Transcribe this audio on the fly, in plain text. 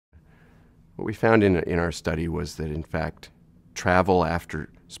What we found in our study was that, in fact, travel after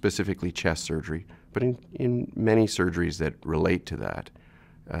specifically chest surgery, but in many surgeries that relate to that,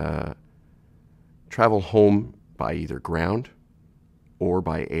 travel home by either ground or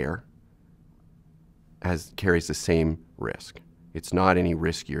by air carries the same risk. It's not any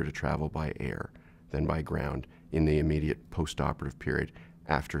riskier to travel by air than by ground in the immediate postoperative period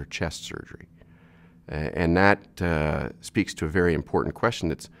after chest surgery. And that speaks to a very important question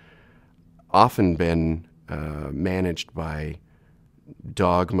that's often been managed by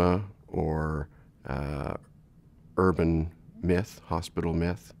dogma or urban myth, hospital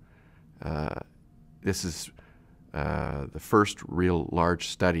myth. This is the first real large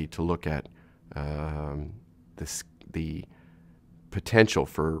study to look at the potential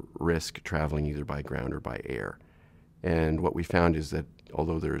for risk traveling either by ground or by air. And what we found is that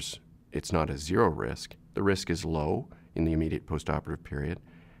although it's not a zero risk, the risk is low in the immediate postoperative period,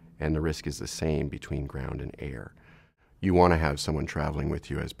 and the risk is the same between ground and air. You want to have someone traveling with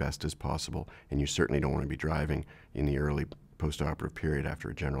you as best as possible, and you certainly don't want to be driving in the early postoperative period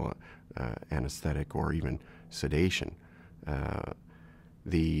after a general anesthetic or even sedation.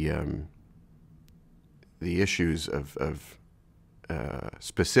 The issues of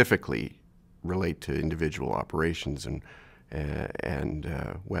specifically relate to individual operations and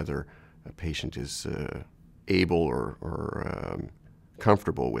whether a patient is able or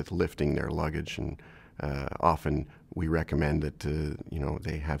comfortable with lifting their luggage, and often we recommend that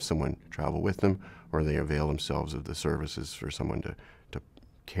they have someone travel with them, or they avail themselves of the services for someone to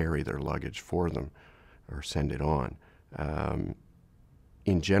carry their luggage for them or send it on.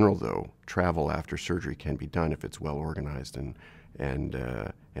 In general, though, travel after surgery can be done if it's well organized and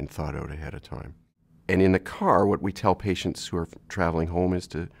thought out ahead of time. And in the car, what we tell patients who are traveling home is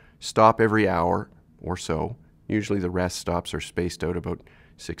to stop every hour or so. Usually the rest stops are spaced out about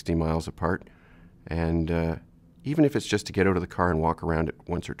 60 miles apart. And even if it's just to get out of the car and walk around it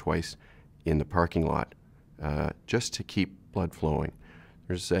once or twice in the parking lot, just to keep blood flowing.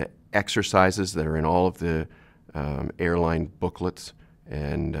 There's exercises that are in all of the airline booklets,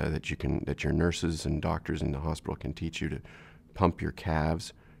 and that your nurses and doctors in the hospital can teach you to pump your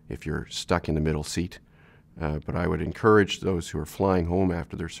calves if you're stuck in the middle seat. But I would encourage those who are flying home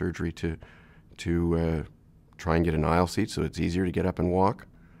after their surgery to try and get an aisle seat so it's easier to get up and walk,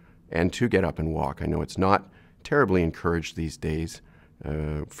 and to get up and walk. I know it's not terribly encouraged these days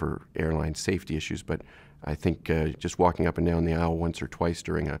for airline safety issues, but I think just walking up and down the aisle once or twice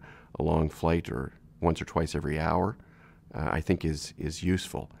during a long flight, or once or twice every hour, I think is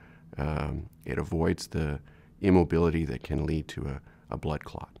useful. It avoids the immobility that can lead to a blood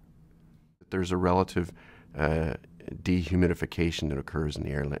clot. There's a relative dehumidification that occurs in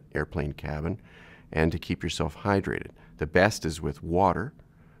the airplane cabin, and to keep yourself hydrated. The best is with water,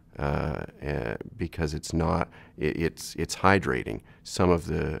 because it's hydrating. Some of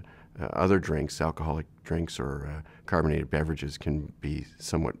the other drinks, alcoholic drinks or carbonated beverages, can be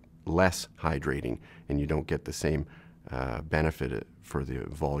somewhat less hydrating, and you don't get the same benefit for the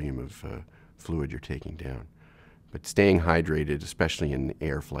volume of fluid you're taking down. But staying hydrated, especially in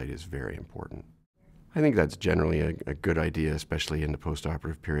air flight, is very important. I think that's generally a good idea, especially in the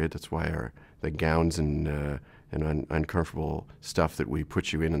postoperative period. That's why the gowns and uncomfortable stuff that we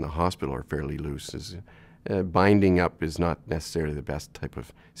put you in the hospital are fairly loose. Binding up is not necessarily the best type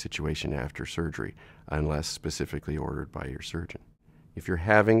of situation after surgery, unless specifically ordered by your surgeon. If you're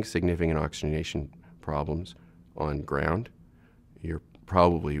having significant oxygenation problems on ground, you're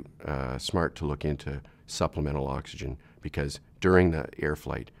probably smart to look into supplemental oxygen, because during the air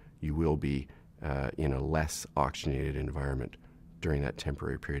flight you will be in a less oxygenated environment during that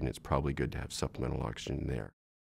temporary period, and it's probably good to have supplemental oxygen there.